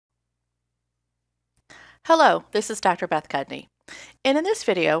Hello, this is Dr. Beth Cudney, and in this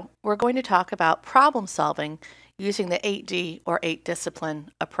video we're going to talk about problem solving using the 8D or 8 discipline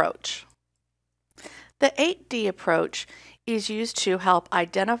approach. The 8D approach is used to help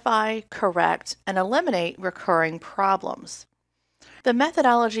identify, correct, and eliminate recurring problems. The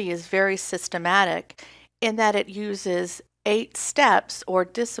methodology is very systematic in that it uses 8 steps or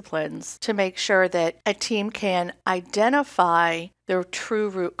disciplines to make sure that a team can identify their true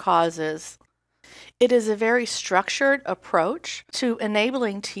root causes. It is a very structured approach to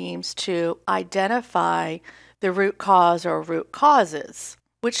enabling teams to identify the root cause or root causes,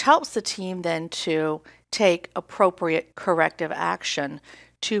 which helps the team then to take appropriate corrective action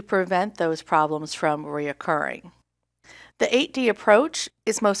to prevent those problems from reoccurring. The 8D approach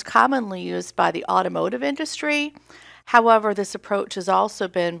is most commonly used by the automotive industry. However, this approach has also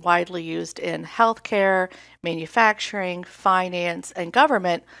been widely used in healthcare, manufacturing, finance, and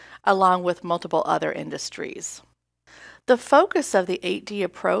government, along with multiple other industries. The focus of the 8D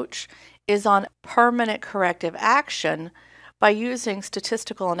approach is on permanent corrective action by using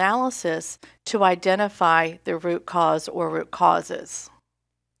statistical analysis to identify the root cause or root causes.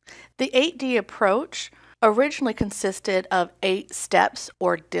 The 8D approach originally consisted of 8 steps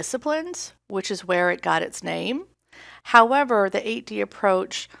or disciplines, which is where it got its name. However, the 8D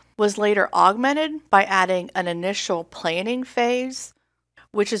approach was later augmented by adding an initial planning phase,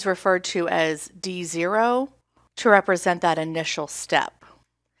 which is referred to as D0, to represent that initial step.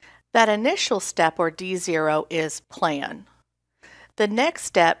 That initial step, or D0, is plan. The next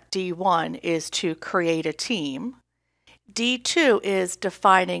step, D1, is to create a team. D2 is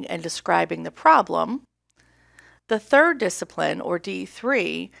defining and describing the problem. The third discipline, or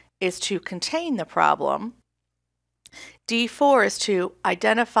D3, is to contain the problem. D4 is to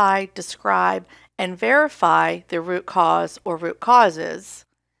identify, describe, and verify the root cause or root causes.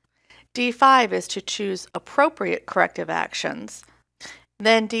 D5 is to choose appropriate corrective actions.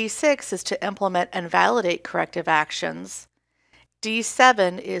 Then D6 is to implement and validate corrective actions.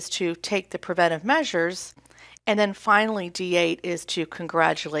 D7 is to take the preventive measures. And then finally, D8 is to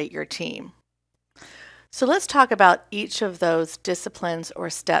congratulate your team. So let's talk about each of those disciplines or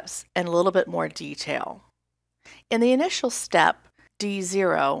steps in a little bit more detail. In the initial step,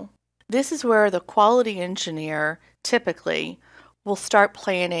 D0, this is where the quality engineer typically will start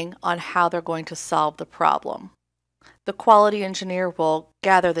planning on how they're going to solve the problem. The quality engineer will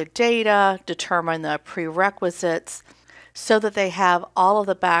gather the data, determine the prerequisites, so that they have all of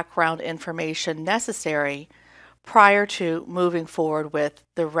the background information necessary prior to moving forward with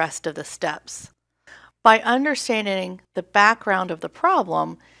the rest of the steps. By understanding the background of the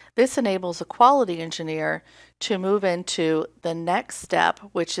problem, this enables a quality engineer to move into the next step,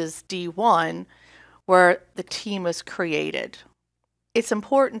 which is D1, where the team is created. It's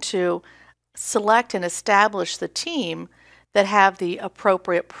important to select and establish the team that have the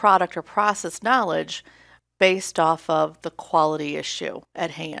appropriate product or process knowledge based off of the quality issue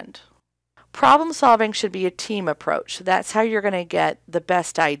at hand. Problem solving should be a team approach. That's how you're going to get the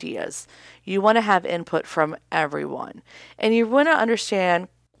best ideas. You want to have input from everyone, and you want to understand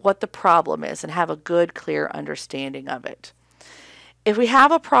what the problem is and have a good, clear understanding of it. If we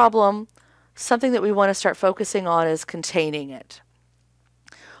have a problem, something that we want to start focusing on is containing it.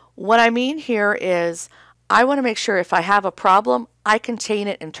 What I mean here is I want to make sure if I have a problem, I contain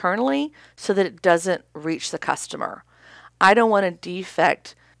it internally so that it doesn't reach the customer. I don't want a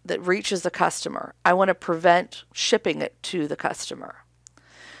defect that reaches the customer. I want to prevent shipping it to the customer.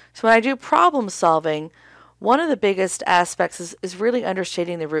 So when I do problem solving, one of the biggest aspects is really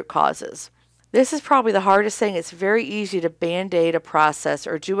understanding the root causes. This is probably the hardest thing. It's very easy to band-aid a process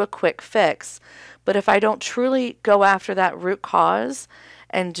or do a quick fix, but if I don't truly go after that root cause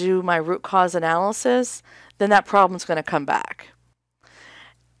and do my root cause analysis, then that problem's going to come back.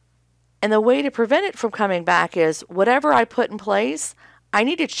 And the way to prevent it from coming back is whatever I put in place, I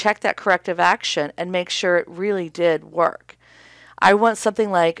need to check that corrective action and make sure it really did work. I want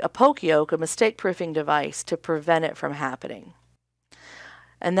something like a poke yoke, a mistake-proofing device, to prevent it from happening.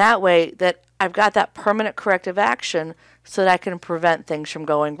 And that way that I've got that permanent corrective action so that I can prevent things from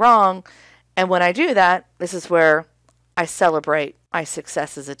going wrong. And when I do that, this is where I celebrate my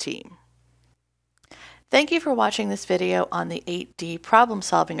success as a team. Thank you for watching this video on the 8D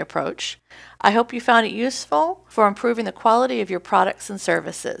problem-solving approach. I hope you found it useful for improving the quality of your products and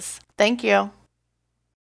services. Thank you.